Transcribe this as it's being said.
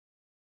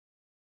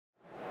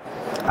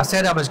I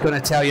said I was going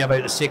to tell you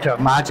about the secret of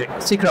magic,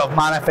 the secret of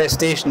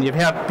manifestation. You've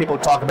heard people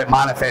talk about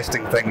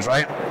manifesting things,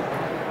 right?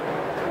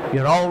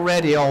 You're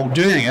already all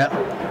doing it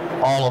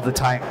all of the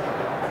time.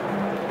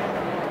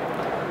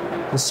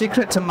 The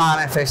secret to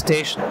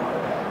manifestation,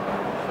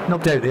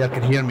 nobody out there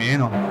can hear me, you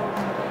know.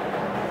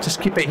 Just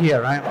keep it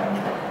here, right?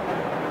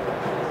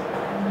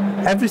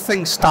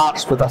 Everything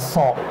starts with a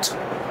thought,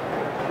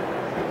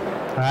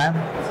 right?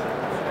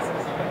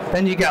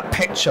 Then you get a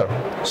picture,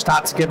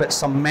 start to give it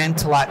some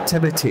mental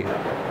activity.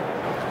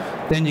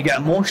 Then you get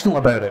emotional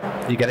about it,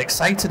 you get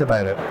excited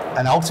about it,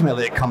 and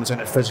ultimately it comes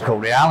into physical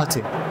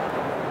reality.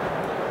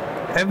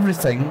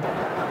 Everything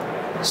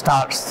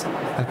starts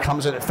and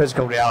comes into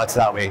physical reality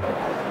that way.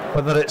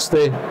 Whether it's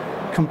the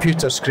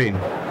computer screen,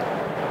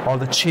 or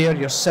the chair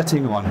you're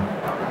sitting on,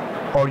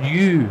 or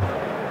you,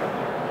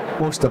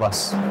 most of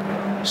us,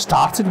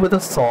 started with a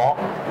thought,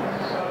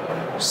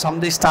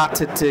 somebody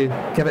started to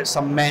give it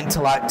some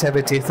mental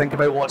activity, think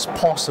about what's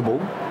possible,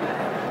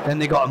 then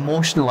they got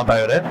emotional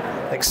about it,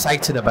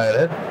 excited about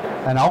it,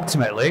 and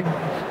ultimately,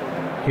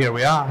 here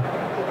we are.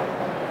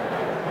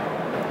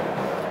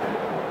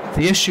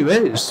 The issue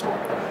is,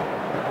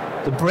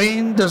 the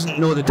brain doesn't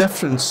know the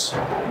difference,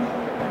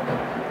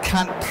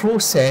 can't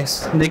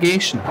process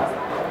negation,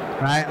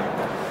 right?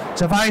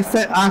 So if I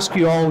ask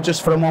you all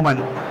just for a moment,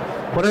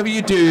 whatever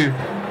you do,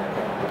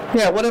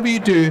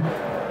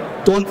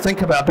 don't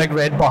think about a big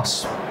red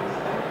bus.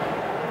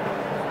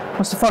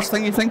 What's the first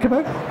thing you think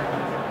about?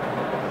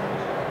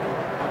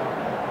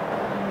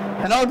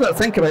 In order to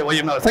think about what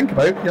you're not to think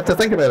about, you have to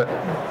think about it.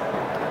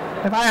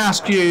 If I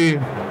ask you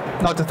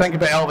not to think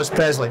about Elvis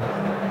Presley,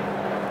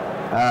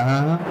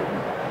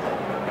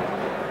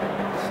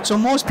 so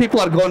most people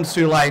are going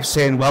through life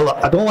saying, well,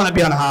 I don't want to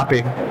be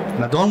unhappy,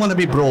 and I don't want to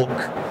be broke,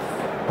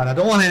 and I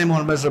don't want any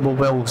more miserable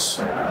bills.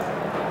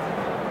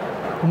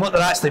 And what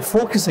they're actually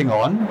focusing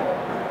on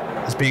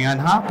is being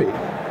unhappy,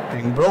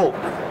 being broke,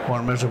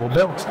 or miserable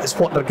bills. It's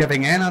what they're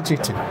giving energy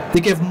to. They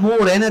give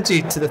more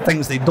energy to the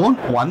things they don't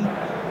want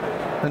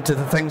than to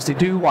the things they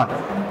do want.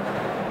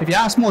 If you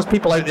ask most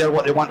people out there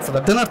what they want for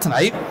their dinner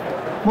tonight,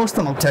 most of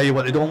them will tell you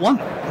what they don't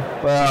want.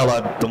 Well,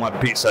 I don't want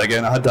pizza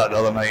again, I had that the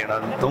other night, and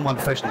I don't want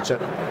fish and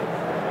chips.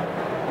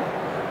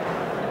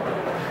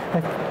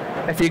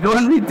 If you go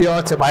and read the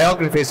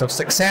autobiographies of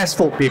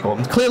successful people,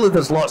 and clearly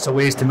there's lots of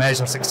ways to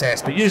measure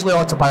success, but usually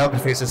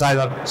autobiographies is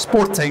either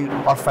sporting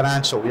or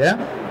financial, yeah?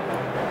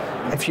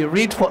 If you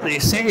read what they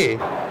say,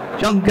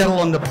 young girl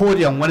on the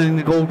podium winning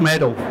the gold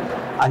medal,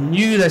 I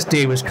knew this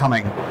day was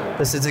coming.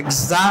 This is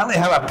exactly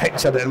how I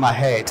pictured it in my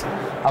head.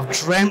 I've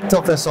dreamt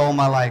of this all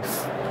my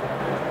life.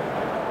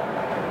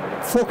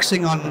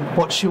 Focusing on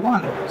what she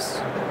wants,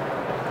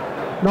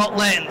 not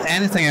letting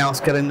anything else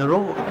get in the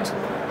road.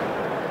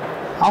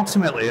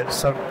 Ultimately,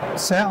 it's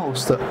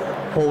ourselves that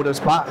hold us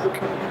back.